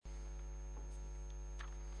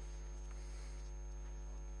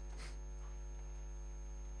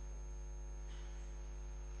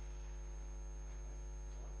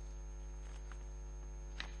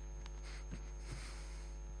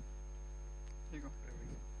you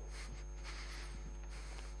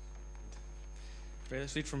go. Right,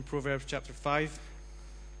 let's read from Proverbs chapter 5.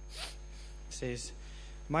 It says,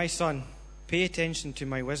 "My son, pay attention to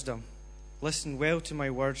my wisdom. Listen well to my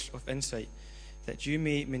words of insight, that you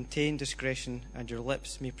may maintain discretion and your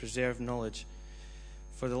lips may preserve knowledge.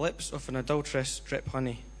 For the lips of an adulteress drip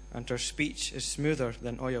honey, and her speech is smoother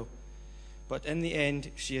than oil. But in the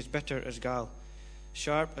end she is bitter as gall,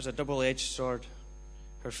 sharp as a double-edged sword.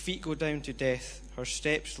 Her feet go down to death, her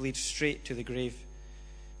steps lead straight to the grave.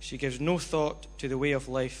 She gives no thought to the way of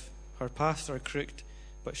life. Her paths are crooked,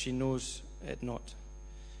 but she knows it not.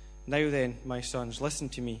 Now then, my sons, listen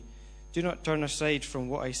to me. Do not turn aside from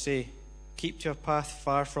what I say. Keep to a path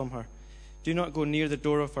far from her. Do not go near the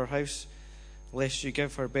door of her house, lest you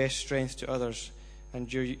give her best strength to others,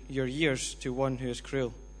 and your years to one who is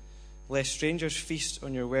cruel. Lest strangers feast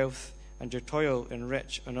on your wealth, and your toil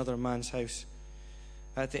enrich another man's house.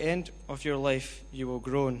 At the end of your life you will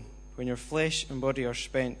groan, when your flesh and body are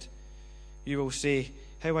spent. You will say,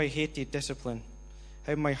 how I hated discipline,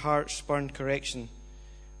 how my heart spurned correction.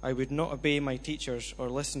 I would not obey my teachers or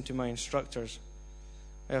listen to my instructors.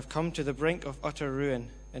 I have come to the brink of utter ruin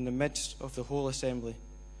in the midst of the whole assembly.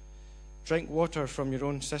 Drink water from your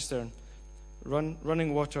own cistern,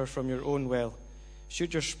 running water from your own well.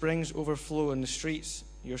 Should your springs overflow in the streets,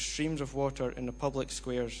 your streams of water in the public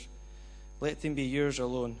squares. Let them be yours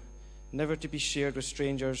alone, never to be shared with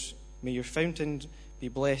strangers. May your fountains be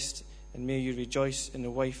blessed, and may you rejoice in the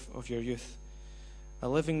wife of your youth. A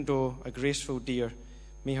living doe, a graceful deer,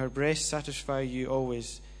 may her breast satisfy you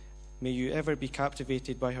always. May you ever be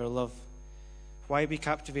captivated by her love. Why be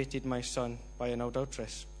captivated, my son, by an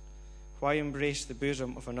adulteress? Why embrace the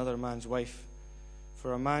bosom of another man's wife?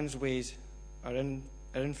 For a man's ways are in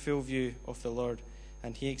full view of the Lord,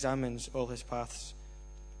 and he examines all his paths.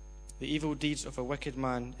 The evil deeds of a wicked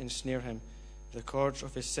man ensnare him. The cords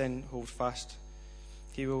of his sin hold fast.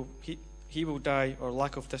 He will die, or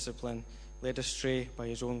lack of discipline, led astray by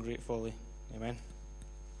his own great folly." Amen.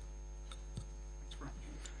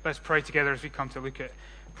 Let's pray together as we come to look at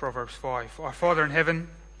Proverbs 5. Our Father in heaven,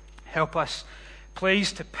 help us,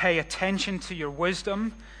 please, to pay attention to your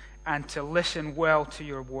wisdom and to listen well to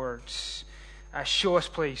your words. Show us,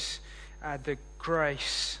 please, the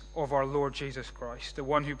grace of our Lord Jesus Christ, the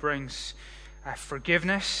one who brings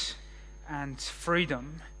forgiveness and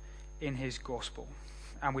freedom in his gospel.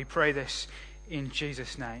 And we pray this in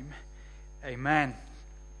Jesus' name. Amen.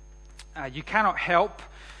 You cannot help,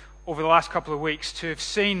 over the last couple of weeks, to have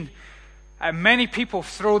seen many people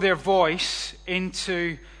throw their voice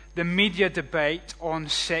into the media debate on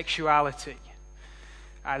sexuality.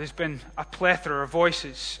 There's been a plethora of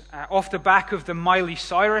voices. Off the back of the Miley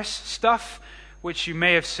Cyrus stuff, which you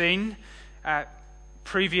may have seen,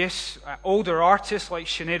 previous older artists like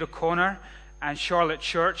Sinead O'Connor and Charlotte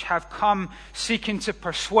Church have come seeking to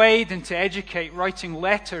persuade and to educate, writing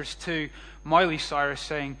letters to Miley Cyrus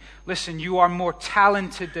saying, listen, you are more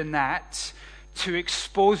talented than that to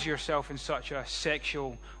expose yourself in such a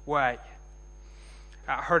sexual way.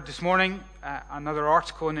 I heard this morning another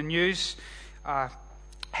article in the news,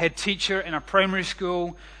 head teacher in a primary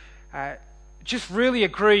school, just really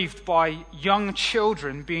aggrieved by young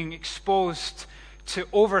children being exposed to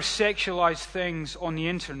over-sexualized things on the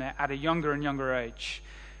internet at a younger and younger age.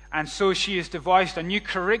 And so she has devised a new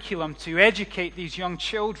curriculum to educate these young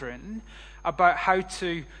children about how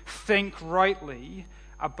to think rightly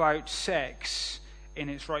about sex in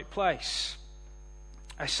its right place.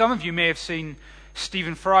 Some of you may have seen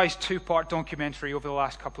Stephen Fry's two-part documentary over the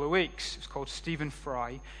last couple of weeks. It's called Stephen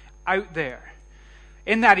Fry Out There.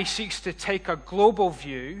 In that, he seeks to take a global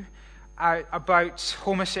view about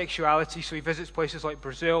homosexuality. So he visits places like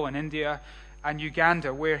Brazil and India and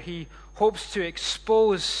Uganda, where he hopes to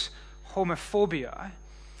expose homophobia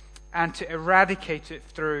and to eradicate it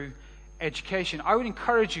through education. I would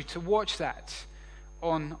encourage you to watch that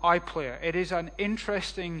on iPlayer. It is an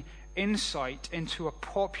interesting insight into a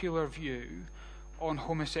popular view on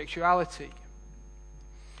homosexuality.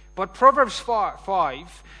 But Proverbs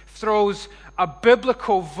 5 throws a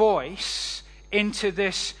biblical voice into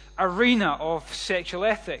this arena of sexual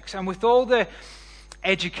ethics. And with all the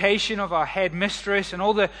education of our headmistress and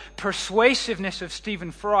all the persuasiveness of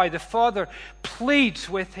Stephen Fry, the father pleads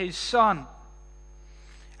with his son.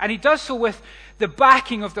 And he does so with the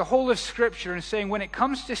backing of the whole of Scripture and saying, when it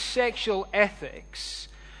comes to sexual ethics,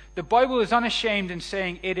 the Bible is unashamed in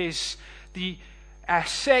saying it is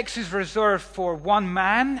sex is reserved for one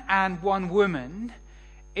man and one woman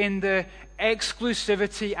in the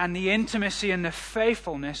exclusivity and the intimacy and the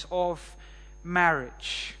faithfulness of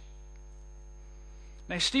marriage.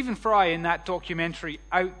 Now, Stephen Fry, in that documentary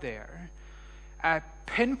Out There,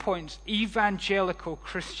 pinpoints evangelical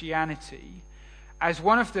Christianity as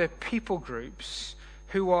one of the people groups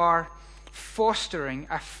who are fostering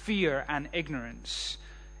a fear and ignorance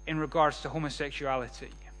in regards to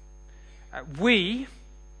homosexuality. We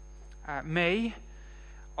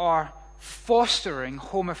are fostering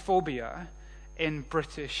homophobia in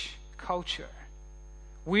British culture.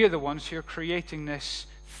 We are the ones who are creating this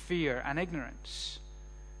fear and ignorance.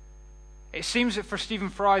 It seems that for Stephen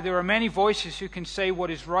Fry, there are many voices who can say what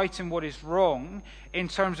is right and what is wrong in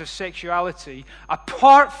terms of sexuality,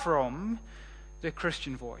 apart from the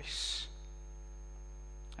Christian voice.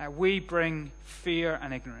 We bring fear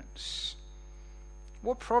and ignorance.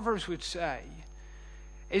 What Proverbs would say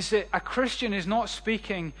is that a Christian is not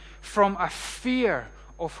speaking from a fear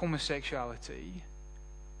of homosexuality,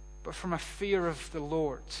 but from a fear of the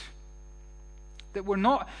Lord. That we're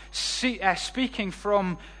not speaking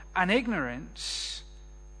from an ignorance,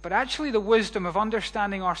 but actually the wisdom of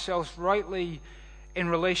understanding ourselves rightly in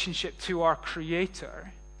relationship to our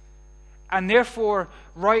Creator, and therefore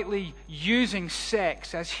rightly using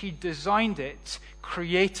sex as He designed it,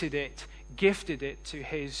 created it, gifted it to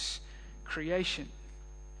His creation.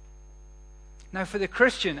 Now, for the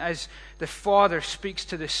Christian, as the Father speaks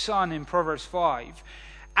to the Son in Proverbs 5,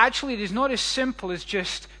 actually it is not as simple as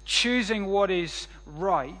just choosing what is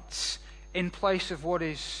right in place of what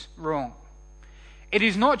is wrong. It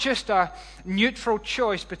is not just a neutral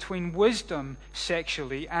choice between wisdom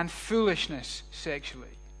sexually and foolishness sexually.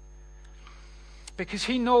 Because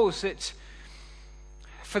He knows that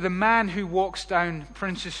for the man who walks down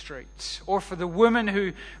Princes Street, or for the woman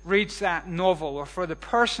who reads that novel, or for the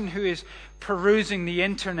person who is perusing the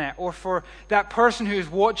internet, or for that person who is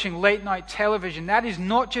watching late night television, that is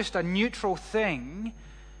not just a neutral thing,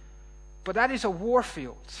 but that is a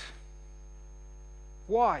warfield.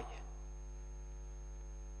 Why?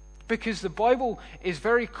 Because the Bible is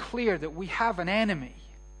very clear that we have an enemy.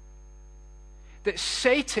 That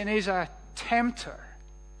Satan is a tempter.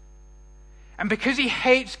 And because he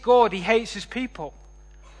hates God, he hates his people.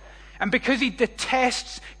 And because he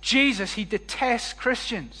detests Jesus, he detests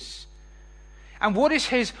Christians. And what is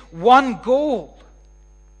his one goal?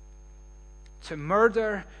 To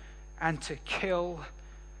murder and to kill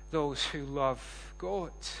those who love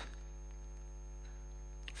God.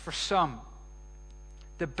 For some,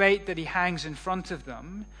 the bait that he hangs in front of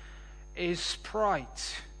them is pride.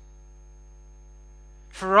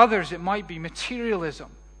 For others, it might be materialism.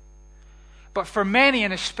 But for many,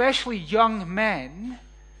 and especially young men,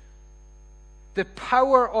 the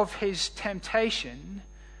power of his temptation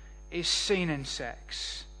is seen in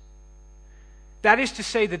sex. That is to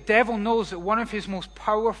say, the devil knows that one of his most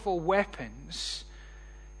powerful weapons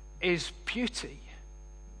is beauty.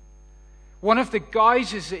 One of the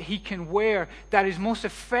guises that he can wear that is most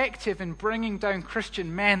effective in bringing down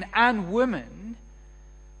Christian men and women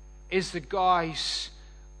is the guise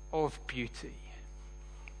of beauty.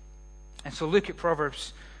 And so look at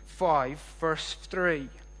Proverbs 5, verse 3.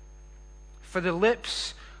 For the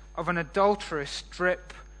lips of an adulteress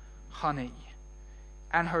drip honey,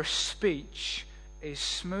 and her speech is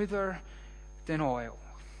smoother than oil.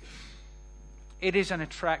 It is an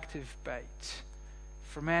attractive bait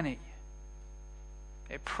for many.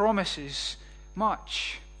 It promises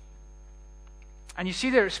much. And you see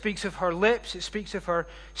there it speaks of her lips, it speaks of her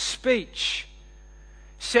speech.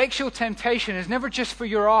 Sexual temptation is never just for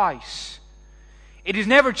your eyes. It is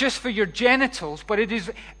never just for your genitals, but it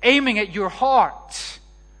is aiming at your heart.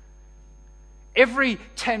 Every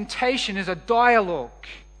temptation is a dialogue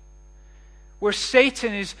where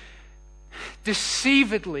Satan is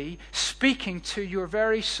deceivedly speaking to your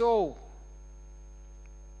very soul.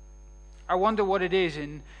 I wonder what it is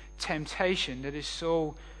in temptation that is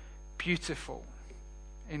so beautiful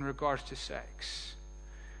in regards to sex,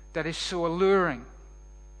 that is so alluring.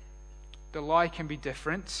 The lie can be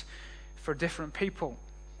different for different people.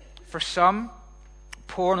 For some,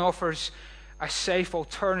 porn offers a safe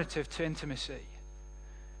alternative to intimacy.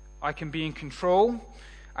 I can be in control.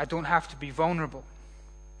 I don't have to be vulnerable.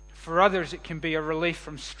 For others, it can be a relief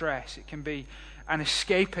from stress. It can be an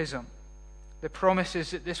escapism. The promise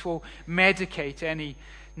is that this will medicate any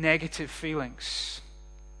negative feelings.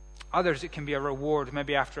 Others, it can be a reward,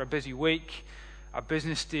 maybe after a busy week, a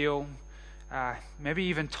business deal, maybe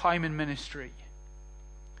even time in ministry.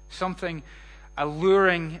 Something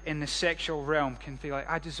alluring in the sexual realm can feel like,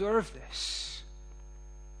 I deserve this.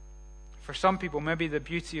 For some people, maybe the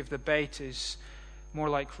beauty of the bait is more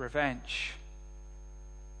like revenge.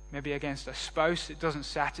 Maybe against a spouse that doesn't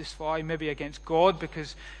satisfy. Maybe against God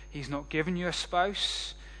because He's not given you a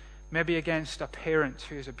spouse. Maybe against a parent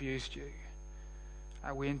who has abused you.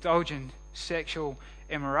 We indulge in sexual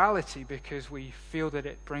immorality because we feel that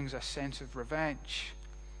it brings a sense of revenge.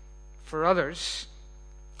 For others,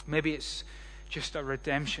 maybe it's just a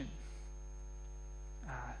redemption.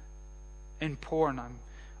 In porn, I'm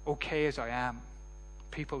okay as I am.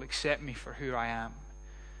 People accept me for who I am.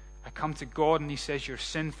 I come to God and He says you're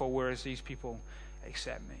sinful, whereas these people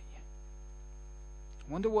accept me.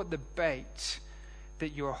 I wonder what the bait that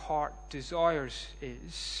your heart desires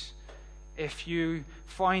is if you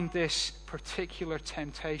find this particular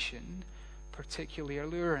temptation particularly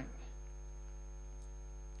alluring.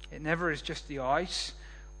 It never is just the eyes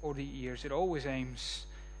or the ears. It always aims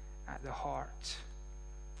at the heart.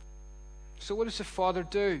 So what does the Father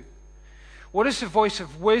do? What does the voice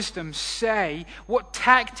of wisdom say? What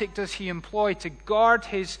tactic does He employ to guard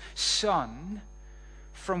His Son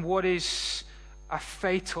from what is a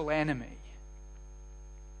fatal enemy?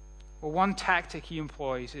 Well, one tactic He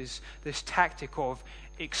employs is this tactic of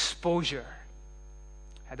exposure.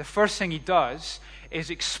 The first thing He does is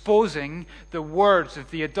exposing the words of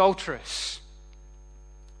the adulteress.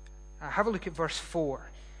 Have a look at verse 4.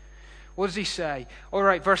 What does He say? All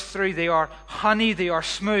right, verse 3, they are honey, they are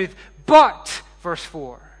smooth, but, verse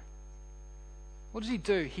 4, what does He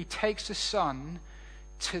do? He takes the Son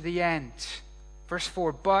to the end. Verse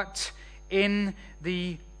 4, but in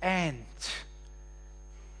the end,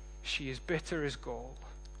 she is bitter as gall,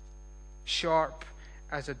 sharp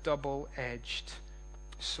as a double-edged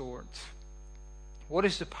sword. What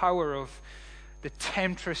is the power of the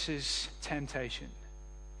temptress's temptation?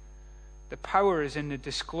 The power is in the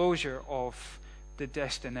disclosure of the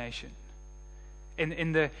destination,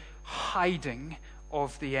 in the hiding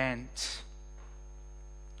of the end.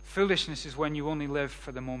 Foolishness is when you only live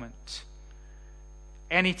for the moment.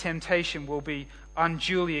 Any temptation will be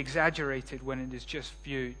unduly exaggerated when it is just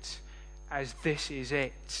viewed as this is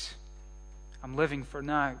it. I'm living for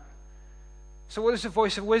now. So what does the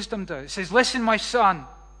voice of wisdom do? It says, listen, my son,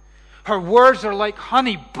 her words are like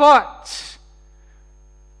honey, but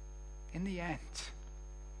in the end.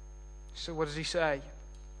 So what does He say?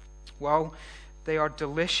 Well, they are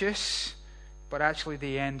delicious, but actually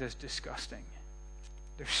the end is disgusting.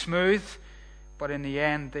 They're smooth, but in the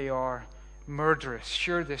end they are murderous.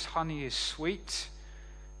 Sure, this honey is sweet,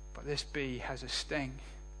 but this bee has a sting,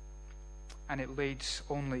 and it leads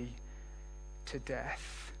only to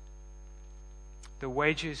death. The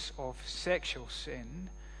wages of sexual sin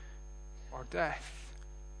are death.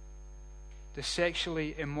 The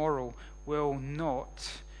sexually immoral will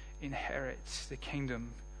not inherit the kingdom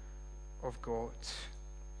of God.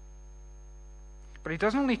 But He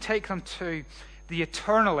doesn't only take them to the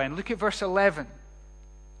eternal end. Look at verse 11.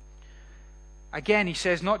 Again, He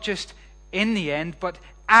says, not just in the end, but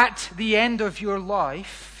at the end of your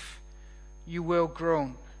life, you will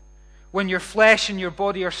groan. When your flesh and your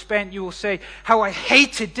body are spent, you will say, how I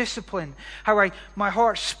hated discipline, how my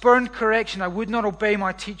heart spurned correction. I would not obey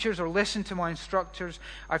my teachers or listen to my instructors.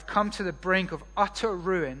 I've come to the brink of utter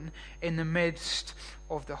ruin in the midst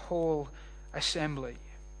of the whole assembly.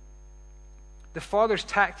 The Father's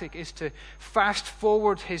tactic is to fast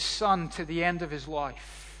forward His Son to the end of His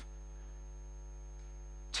life,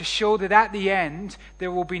 to show that at the end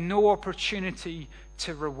there will be no opportunity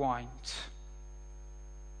to rewind.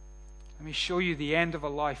 Let me show you the end of a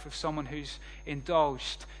life of someone who's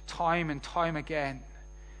indulged time and time again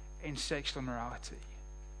in sexual immorality.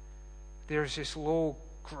 There's this low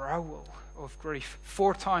growl of grief.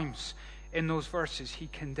 4 times in those verses he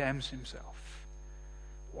condemns himself.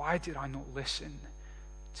 Why did I not listen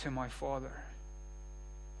to my Father?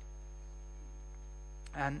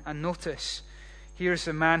 And notice, here's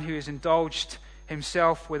a man who has indulged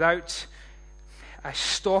himself without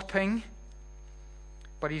stopping,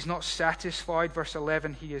 but he's not satisfied. Verse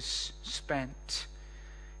 11, he is spent.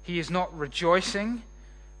 He is not rejoicing,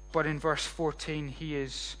 but in verse 14, he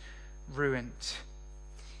is ruined.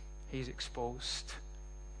 He's exposed.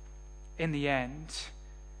 In the end,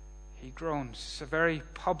 he groans. It's a very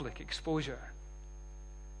public exposure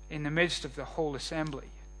in the midst of the whole assembly.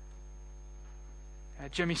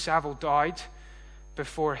 Jimmy Savile died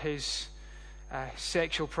before his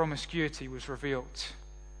sexual promiscuity was revealed.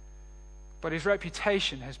 But his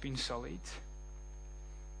reputation has been sullied.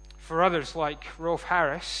 For others like Rolf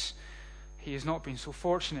Harris, he has not been so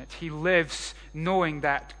fortunate. He lives knowing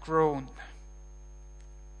that groan.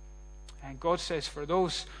 And God says, for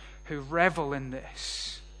those who revel in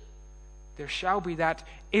this, there shall be that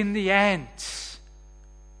in the end.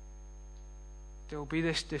 There will be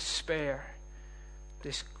this despair,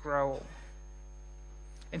 this growl.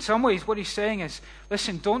 In some ways, what he's saying is,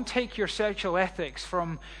 listen, don't take your sexual ethics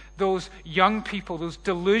from those young people, those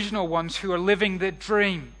delusional ones who are living the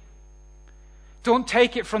dream. Don't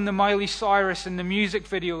take it from the Miley Cyrus and the music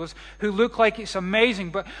videos who look like it's amazing,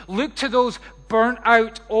 but look to those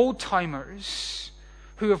burnt-out old-timers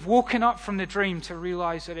who have woken up from the dream to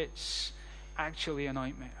realize that it's actually a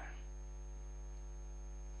nightmare.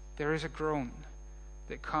 There is a groan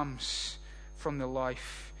that comes from the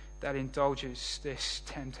life that indulges this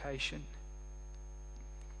temptation.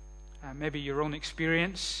 Maybe your own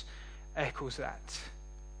experience echoes that.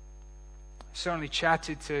 I certainly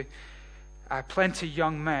chatted to plenty of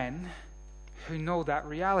young men who know that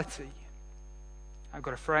reality. I've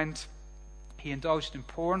got a friend, he indulged in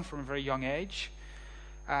porn from a very young age.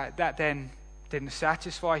 That then didn't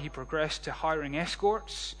satisfy. He progressed to hiring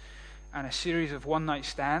escorts and a series of one-night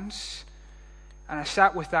stands. And I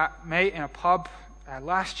sat with that mate in a pub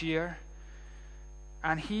last year,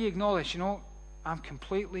 and he acknowledged, I'm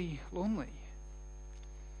completely lonely.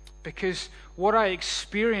 Because what I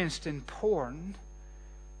experienced in porn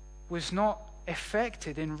was not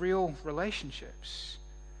affected in real relationships.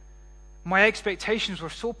 My expectations were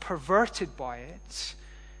so perverted by it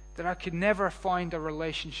that I could never find a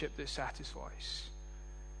relationship that satisfies.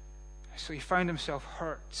 So he found himself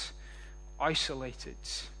hurt, isolated,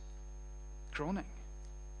 groaning.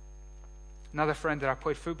 Another friend that I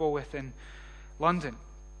played football with in London,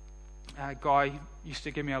 a guy used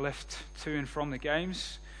to give me a lift to and from the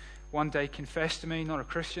games. One day confessed to me, not a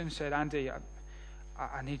Christian, said, Andy,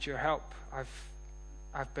 I need your help. I've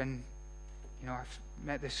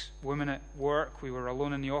met this woman at work. We were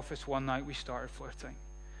alone in the office one night. We started flirting.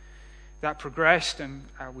 That progressed, and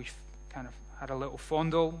we kind of had a little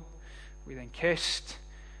fondle. We then kissed,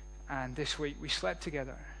 and this week we slept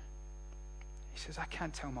together. He says, I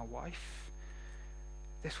can't tell my wife.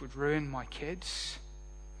 This would ruin my kids.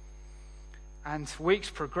 And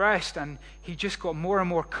weeks progressed, and he just got more and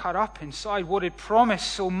more cut up inside. What had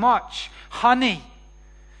promised so much, honey,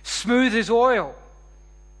 smooth as oil,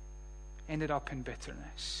 ended up in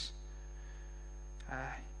bitterness.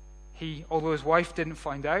 Although his wife didn't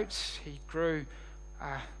find out, he grew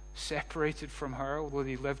separated from her, although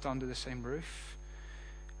they lived under the same roof.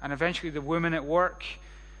 And eventually the woman at work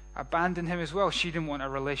abandoned him as well. She didn't want a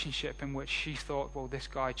relationship in which she thought, well, this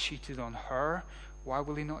guy cheated on her. Why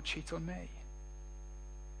will he not cheat on me?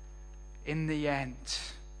 In the end,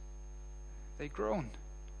 they groan.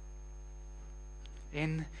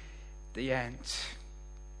 In the end.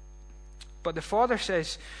 But the Father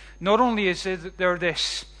says, not only is there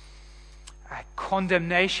this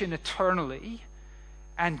condemnation eternally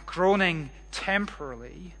and groaning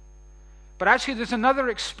temporarily, but actually there's another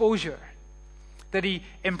exposure that he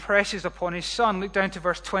impresses upon his Son. Look down to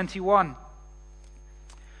verse 21.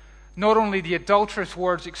 Not only the adulterous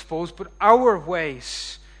words exposed, but our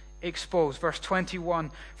ways exposed. Verse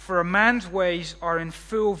 21, for a man's ways are in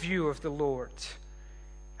full view of the Lord,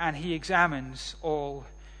 and he examines all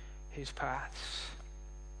his paths.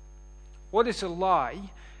 What is a lie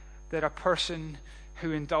that a person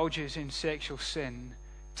who indulges in sexual sin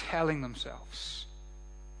telling themselves?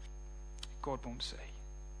 God won't say.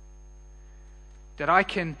 That I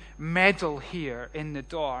can meddle here in the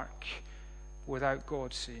dark without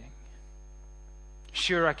God seeing.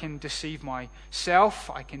 Sure, I can deceive myself,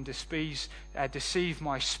 I can deceive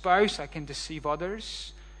my spouse, I can deceive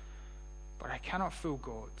others, but I cannot fool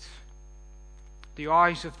God. The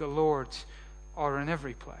eyes of the Lord are in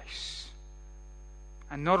every place,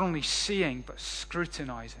 and not only seeing, but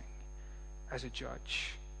scrutinizing as a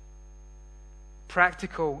judge.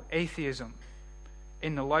 Practical atheism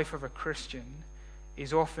in the life of a Christian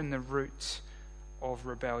is often the root of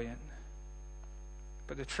rebellion.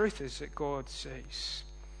 But the truth is that God sees.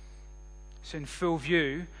 It's in full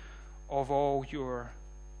view of all your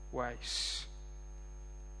ways.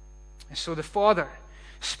 And so the Father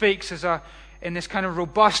speaks in this kind of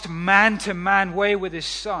robust man-to-man way with his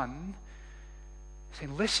Son,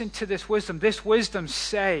 saying, listen to this wisdom. This wisdom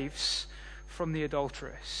saves from the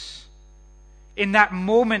adulteress. In that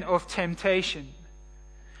moment of temptation,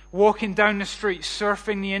 walking down the street,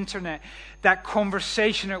 surfing the internet, that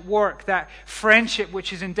conversation at work, that friendship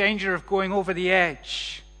which is in danger of going over the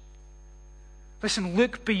edge. Listen,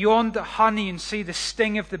 look beyond the honey and see the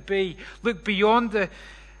sting of the bee. Look beyond the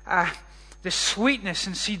sweetness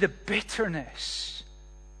and see the bitterness.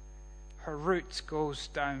 Her root goes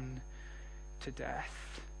down to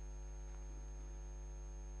death.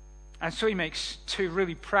 And so he makes two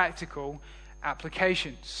really practical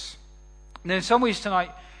applications. Now, in some ways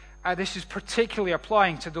tonight, this is particularly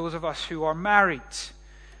applying to those of us who are married.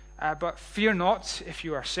 But fear not if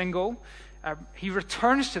you are single. He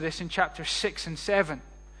returns to this in chapter 6 and 7.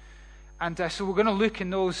 And so we're going to look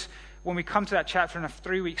in those when we come to that chapter in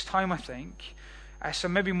 3 weeks' time, I think. So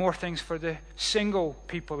maybe more things for the single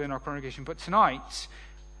people in our congregation. But tonight,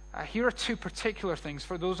 here are two particular things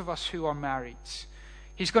for those of us who are married.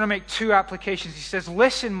 He's going to make two applications. He says,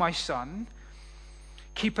 listen, my son,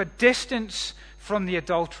 keep a distance from the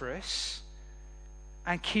adulteress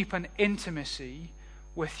and keep an intimacy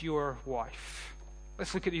with your wife.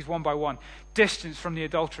 Let's look at these one by one. Distance from the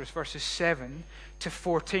adulteress, verses 7 to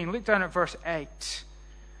 14. Look down at verse 8.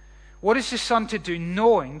 What is the son to do,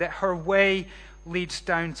 knowing that her way leads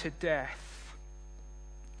down to death?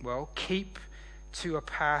 Well, keep to a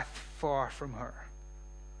path far from her.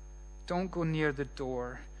 Don't go near the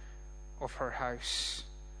door of her house.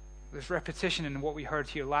 There's repetition in what we heard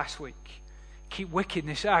here last week. Keep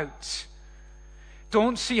wickedness out.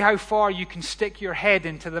 Don't see how far you can stick your head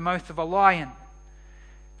into the mouth of a lion.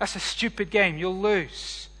 That's a stupid game. You'll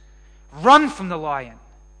lose. Run from the lion.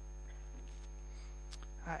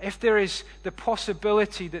 If there is the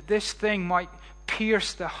possibility that this thing might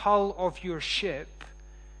pierce the hull of your ship,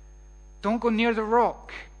 don't go near the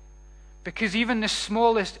rock, because even the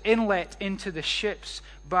smallest inlet into the ship's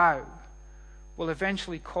bow will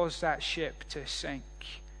eventually cause that ship to sink.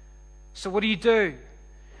 So what do?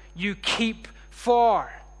 You keep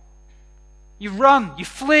far. You run. You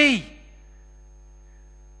flee.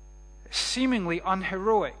 It's seemingly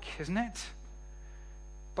unheroic, isn't it?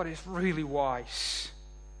 But it's really wise.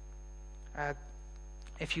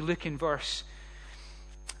 If you look in verse,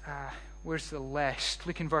 where's the lest?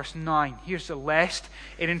 Look in verse 9. Here's the lest.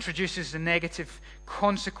 It introduces the negative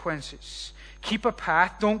consequences. Keep a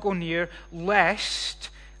path, don't go near, lest,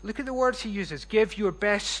 look at the words he uses. Give your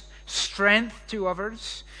best strength to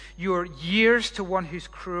others, your years to one who's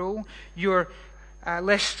cruel,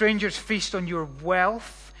 lest strangers feast on your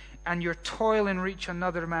wealth, and your toil and reach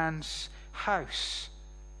another man's house.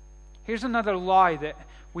 Here's another lie that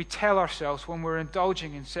we tell ourselves when we're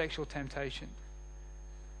indulging in sexual temptation.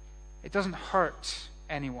 It doesn't hurt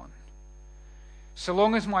anyone. So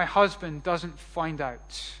long as my husband doesn't find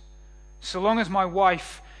out. So long as my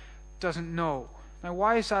wife doesn't know. Now,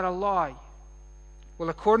 why is that a lie? Well,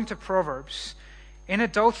 according to Proverbs, in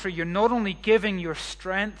adultery, you're not only giving your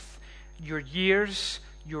strength, your years,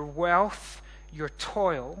 your wealth, your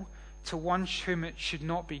toil to one whom it should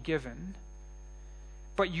not be given,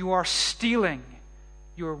 but you are stealing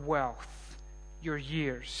your wealth, your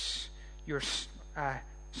years, your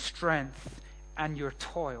strength, and your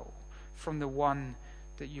toil from the one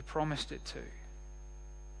that you promised it to.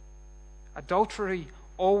 Adultery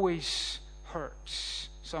always hurts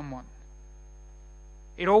someone.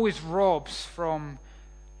 It always robs from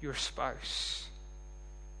your spouse.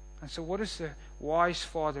 And so what does the wise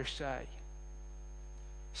father say?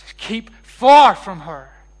 He says, keep far from her.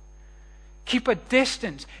 Keep a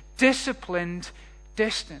distance, disciplined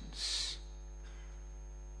distance.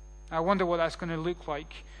 I wonder what that's going to look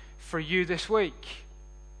like for you this week.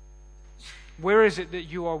 Where is it that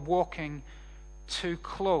you are walking too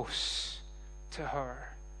close to her?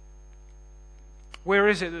 Where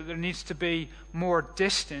is it that there needs to be more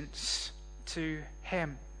distance to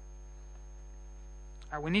him?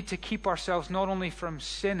 We need to keep ourselves not only from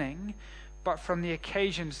sinning, but from the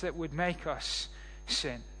occasions that would make us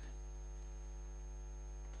sin.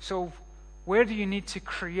 So, where do you need to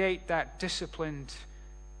create that disciplined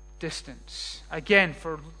distance? Again,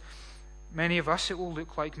 for many of us, it will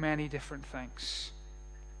look like many different things.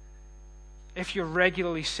 If you're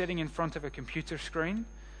regularly sitting in front of a computer screen,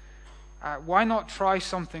 why not try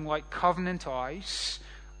something like Covenant Eyes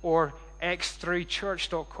or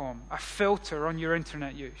x3church.com, a filter on your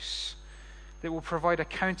internet use that will provide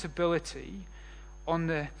accountability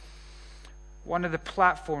on one of the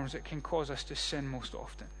platforms that can cause us to sin most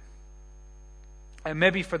often. And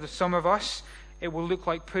maybe for some of us, it will look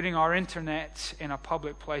like putting our internet in a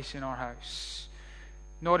public place in our house.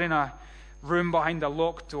 Not in a room behind a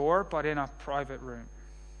locked door, but in a private room.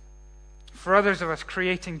 For others of us,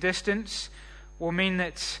 creating distance will mean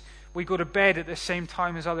that we go to bed at the same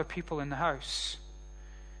time as other people in the house.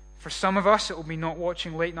 For some of us, it will be not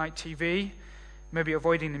watching late night TV, maybe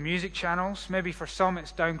avoiding the music channels. Maybe for some,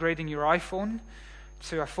 it's downgrading your iPhone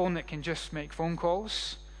to a phone that can just make phone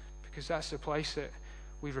calls, because that's the place that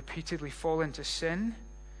we repeatedly fall into sin.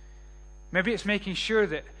 Maybe it's making sure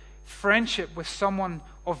that friendship with someone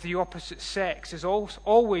of the opposite sex is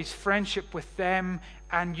always friendship with them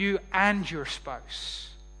and you and your spouse.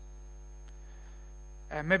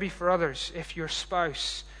 Maybe for others, if your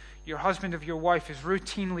spouse, your husband or your wife is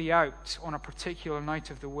routinely out on a particular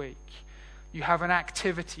night of the week, you have an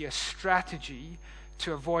activity, a strategy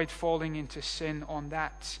to avoid falling into sin on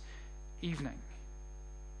that evening.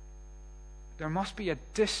 There must be a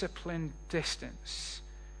disciplined distance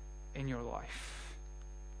in your life.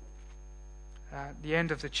 the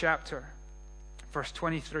end of the chapter, verse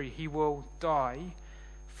 23, he will die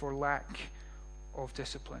for lack of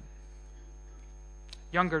discipline.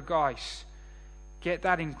 Younger guys, get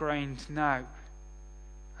that ingrained now.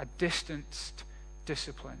 A distanced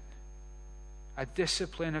discipline. A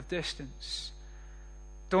discipline of distance.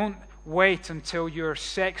 Don't wait until your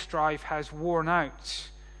sex drive has worn out.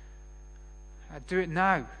 Do it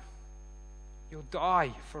now. You'll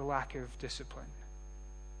die for lack of discipline.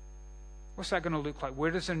 What's that going to look like? Where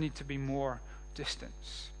does there need to be more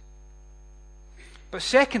distance? But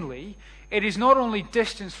secondly, it is not only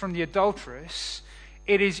distance from the adulteress,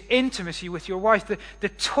 it is intimacy with your wife. The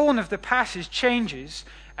tone of the passage changes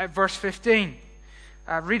at verse 15.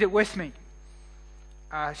 Read it with me.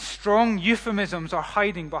 Strong euphemisms are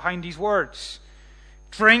hiding behind these words.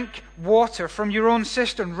 Drink water from your own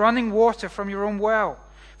cistern, running water from your own well.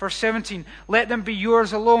 Verse 17, let them be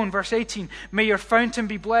yours alone. Verse 18, may your fountain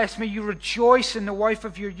be blessed. May you rejoice in the wife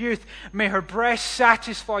of your youth. May her breast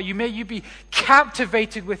satisfy you. May you be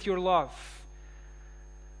captivated with your love.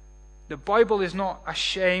 The Bible is not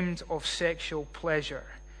ashamed of sexual pleasure.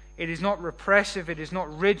 It is not repressive. It is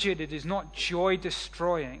not rigid. It is not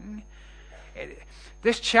joy-destroying.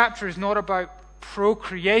 This chapter is not about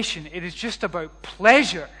procreation. It is just about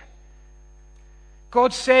pleasure.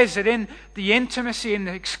 God says that in the intimacy and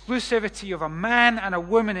the exclusivity of a man and a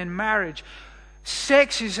woman in marriage,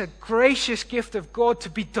 sex is a gracious gift of God to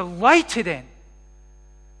be delighted in.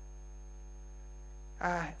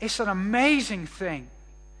 It's an amazing thing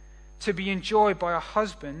to be enjoyed by a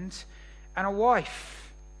husband and a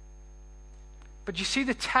wife. But you see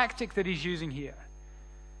the tactic that he's using here.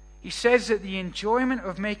 He says that the enjoyment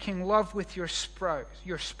of making love with your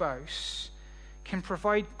spouse can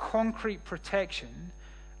provide concrete protection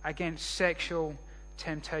against sexual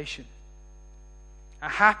temptation. A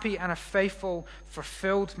happy and a faithful,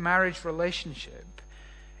 fulfilled marriage relationship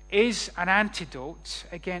is an antidote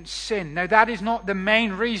against sin. Now, that is not the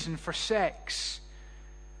main reason for sex,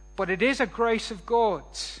 but it is a grace of God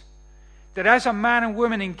that as a man and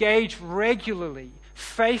woman engage regularly,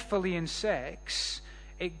 faithfully in sex,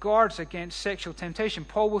 it guards against sexual temptation.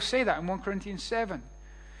 Paul will say that in 1 Corinthians 7.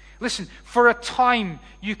 Listen, for a time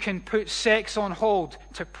you can put sex on hold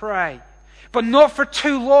to pray, but not for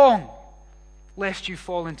too long, lest you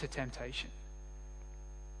fall into temptation.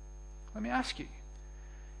 Let me ask you,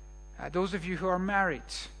 those of you who are married,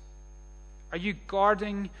 are you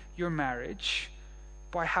guarding your marriage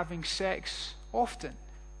by having sex often?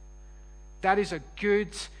 That is a good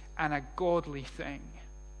and a godly thing.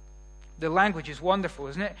 The language is wonderful,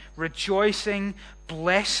 isn't it? Rejoicing,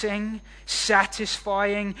 blessing,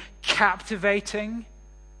 satisfying, captivating.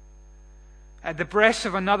 The breasts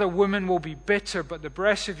of another woman will be bitter, but the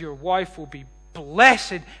breasts of your wife will be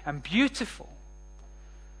blessed and beautiful.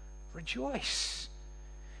 Rejoice.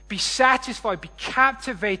 Be satisfied, be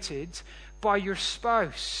captivated by your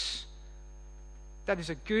spouse. That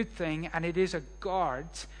is a good thing, and it is a guard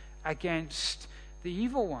against the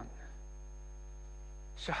evil one.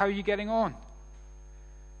 So how are you getting on?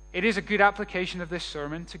 It is a good application of this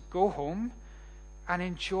sermon to go home and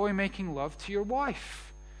enjoy making love to your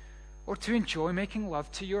wife, or to enjoy making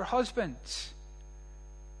love to your husband.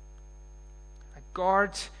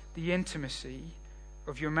 Guard the intimacy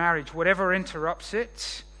of your marriage. Whatever interrupts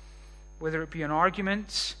it, whether it be an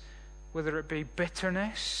argument, whether it be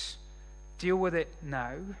bitterness, deal with it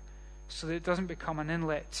now so that it doesn't become an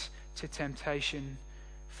inlet to temptation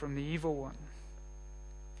from the evil one.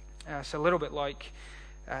 It's a little bit like,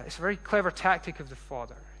 it's a very clever tactic of the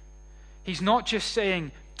Father. He's not just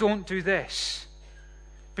saying, don't do this.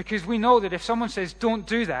 Because we know that if someone says, don't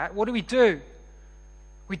do that, what do?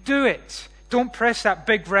 We do it. Don't press that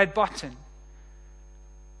big red button.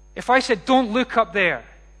 If I said, don't look up there,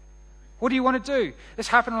 what do you want to do? This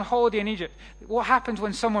happened on holiday in Egypt. What happens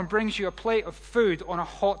when someone brings you a plate of food on a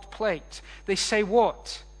hot plate? They say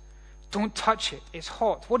what? Don't touch it. It's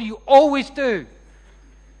hot. What do you always do?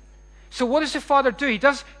 So what does the Father do?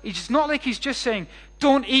 It's not like he's just saying,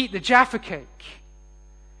 don't eat the Jaffa cake.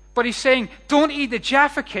 But he's saying, don't eat the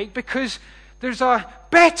Jaffa cake because there's a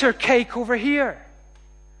better cake over here.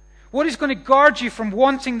 What is going to guard you from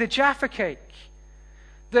wanting the Jaffa cake?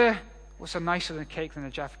 What's a nicer cake than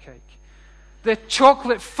a Jaffa cake? The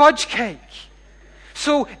chocolate fudge cake.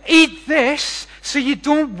 So eat this so you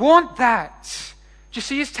don't want that. Do you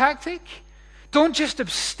see his tactic? Don't just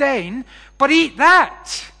abstain, but eat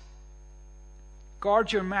that.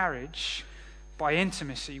 Guard your marriage by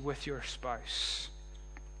intimacy with your spouse.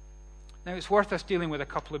 Now, it's worth us dealing with a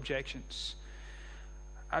couple of objections.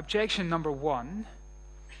 Objection number one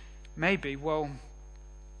may be, well,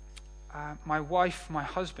 my wife, my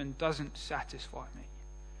husband, doesn't satisfy me.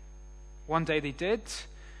 One day they did,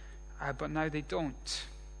 but now they don't.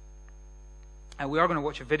 And we are going to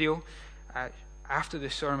watch a video after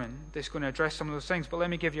this sermon that's going to address some of those things, but let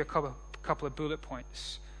me give you a couple of bullet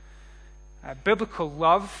points. Biblical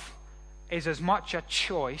love is as much a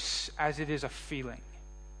choice as it is a feeling.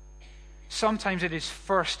 Sometimes it is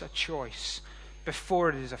first a choice before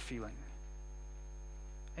it is a feeling.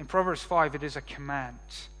 In Proverbs 5, it is a command.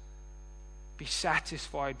 Be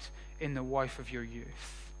satisfied in the wife of your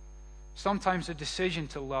youth. Sometimes the decision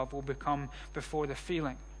to love will become before the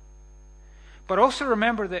feeling. But also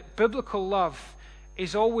remember that biblical love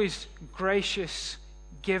is always gracious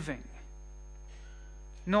giving,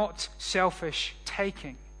 not selfish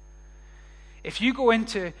taking. If you go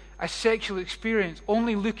into a sexual experience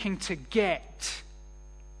only looking to get,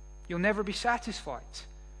 you'll never be satisfied.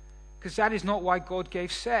 Because that is not why God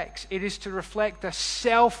gave sex. It is to reflect a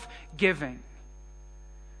self-giving.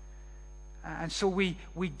 And so we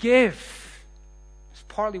give. It's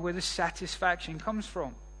partly where the satisfaction comes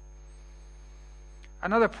from.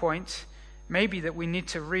 Another point may be that we need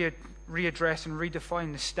to readdress and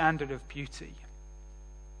redefine the standard of beauty.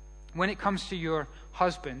 When it comes to your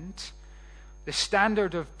husband, the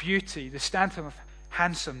standard of beauty, the standard of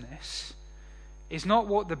handsomeness, is not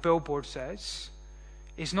what the billboard says,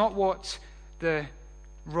 is not what the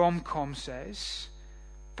rom-com says,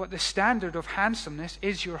 but the standard of handsomeness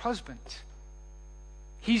is your husband.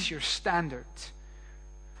 He's your standard.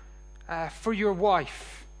 For your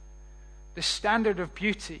wife, the standard of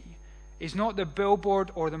beauty is not the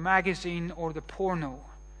billboard or the magazine or the porno,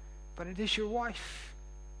 but it is your wife.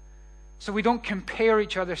 So we don't compare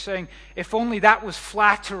each other saying, if only that was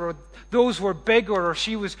flatter or those were bigger or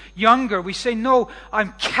she was younger. We say, no,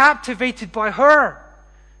 I'm captivated by her.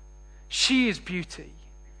 She is beauty.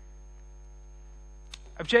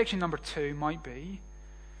 Objection number 2 might be,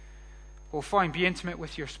 well, fine, be intimate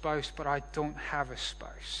with your spouse, but I don't have a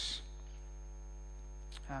spouse.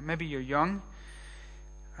 Maybe you're young.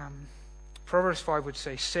 Proverbs 5 would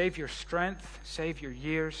say, save your strength, save your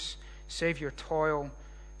years, save your toil,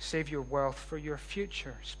 save your wealth for your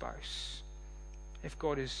future spouse, if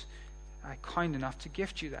God is kind enough to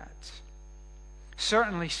gift you that.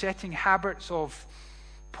 Certainly, setting habits of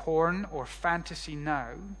porn or fantasy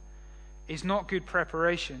now is not good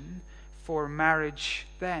preparation for marriage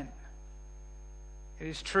then. It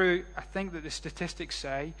is true, I think, that the statistics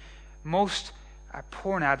say most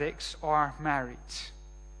porn addicts are married.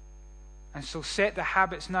 And so set the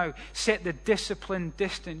habits now, set the discipline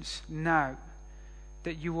distance now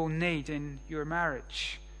that you will need in your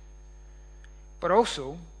marriage. But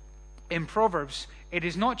also, in Proverbs, it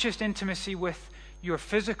is not just intimacy with your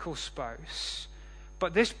physical spouse,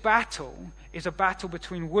 but this battle is a battle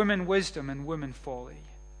between woman wisdom and woman folly.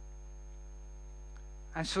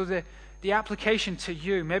 And so the application to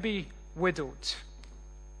you, maybe widowed,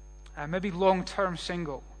 maybe long-term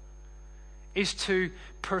single, is to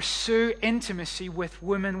pursue intimacy with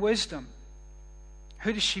woman wisdom.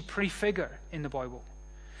 Who does she prefigure in the Bible?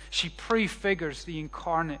 She prefigures the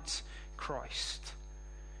incarnate Christ.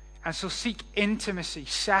 And so seek intimacy,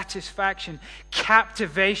 satisfaction,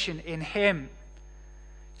 captivation in Him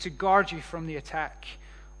to guard you from the attack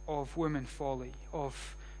of woman folly,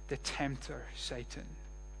 of the tempter, Satan.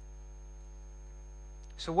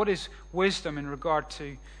 So what is wisdom in regard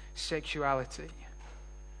to sexuality?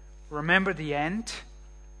 Remember the end.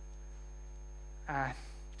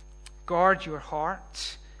 Guard your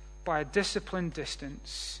heart by a disciplined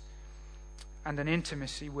distance and an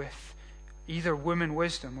intimacy with either woman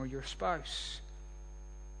wisdom or your spouse.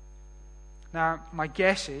 Now, my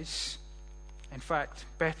guess is, in fact,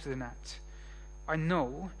 better than that, I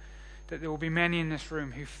know that there will be many in this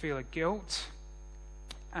room who feel a guilt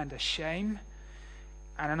and a shame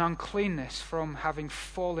and an uncleanness from having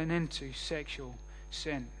fallen into sexual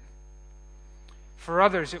sin. For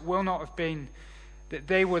others, it will not have been that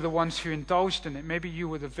they were the ones who indulged in it. Maybe you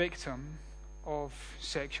were the victim of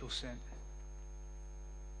sexual sin.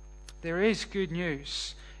 There is good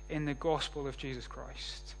news in the gospel of Jesus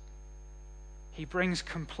Christ. He brings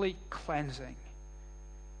complete cleansing.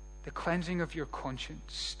 The cleansing of your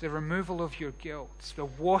conscience, the removal of your guilt, the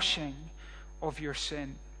washing of your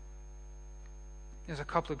sin. There's a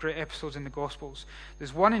couple of great episodes in the Gospels.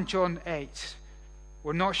 There's one in John 8.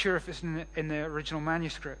 We're not sure if it's in the original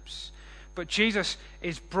manuscripts. But Jesus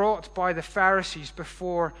is brought by the Pharisees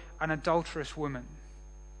before an adulterous woman.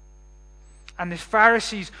 And the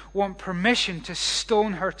Pharisees want permission to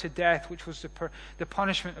stone her to death, which was the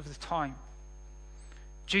punishment of the time.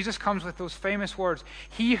 Jesus comes with those famous words,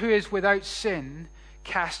 "He who is without sin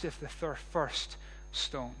casteth the first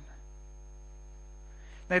stone."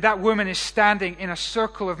 Now that woman is standing in a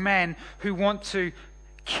circle of men who want to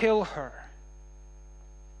kill her.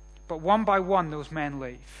 But one by one those men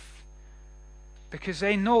leave, because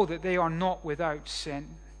they know that they are not without sin.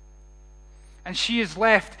 And she is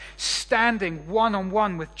left standing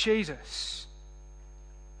one-on-one with Jesus,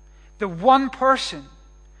 the one person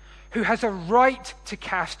who has a right to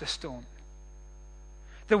cast a stone,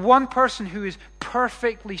 the one person who is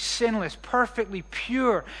perfectly sinless, perfectly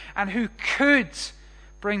pure, and who could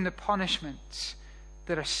bring the punishment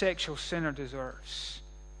that a sexual sinner deserves.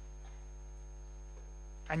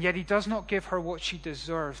 And yet he does not give her what she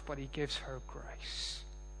deserves, but he gives her grace.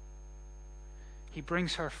 He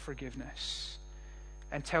brings her forgiveness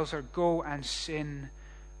and tells her, go and sin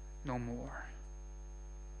no more.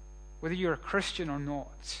 Whether you're a Christian or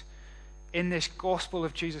not, in this gospel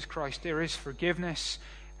of Jesus Christ, there is forgiveness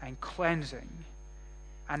and cleansing.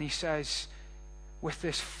 And he says, with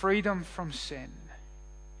this freedom from sin,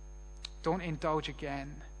 don't indulge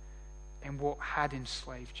again in what had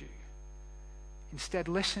enslaved you. Instead,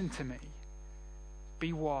 listen to me.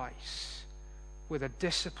 Be wise with a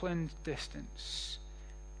disciplined distance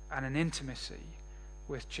and an intimacy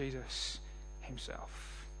with Jesus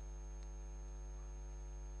himself.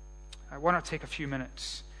 Why not take a few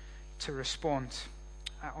minutes to respond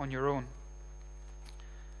on your own?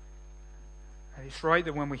 It's right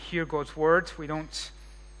that when we hear God's word, we don't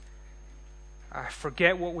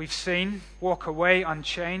forget what we've seen, walk away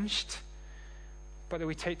unchanged, but that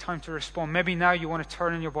we take time to respond. Maybe now you want to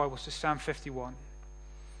turn in your Bibles to Psalm 51,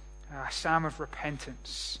 a psalm of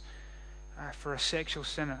repentance for a sexual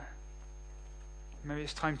sinner. Maybe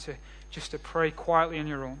it's time to just to pray quietly on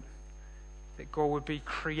your own, that God would be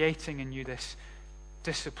creating in you this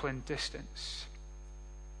disciplined distance.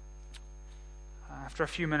 After a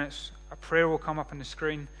few minutes, a prayer will come up on the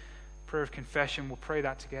screen, prayer of confession. We'll pray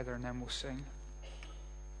that together and then we'll sing.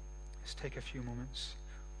 Let's take a few moments.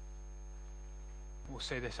 We'll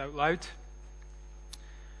say this out loud.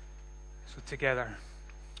 So together,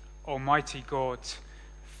 Almighty God,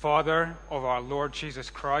 Father of our Lord Jesus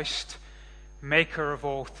Christ, Maker of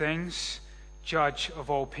all things, Judge of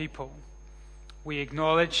all people, we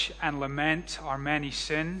acknowledge and lament our many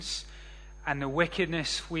sins and the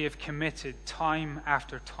wickedness we have committed time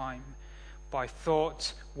after time by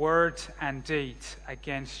thought, word, and deed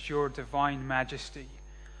against your divine majesty.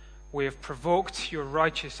 We have provoked your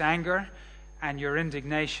righteous anger and your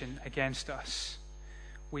indignation against us.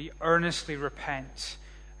 We earnestly repent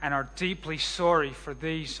and are deeply sorry for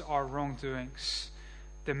these our wrongdoings.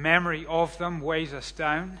 The memory of them weighs us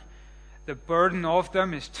down. The burden of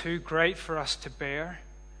them is too great for us to bear.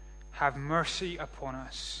 Have mercy upon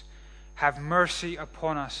us. Have mercy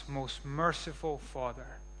upon us, most merciful Father.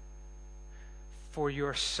 For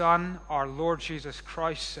your Son, our Lord Jesus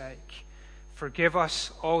Christ's sake, forgive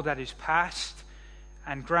us all that is past,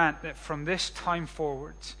 and grant that from this time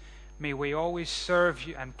forward, may we always serve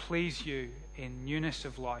you and please you in newness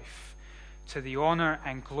of life, to the honor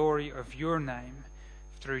and glory of your name,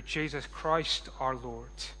 through Jesus Christ our Lord.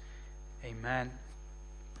 Amen.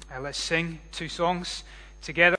 Let's sing two songs together.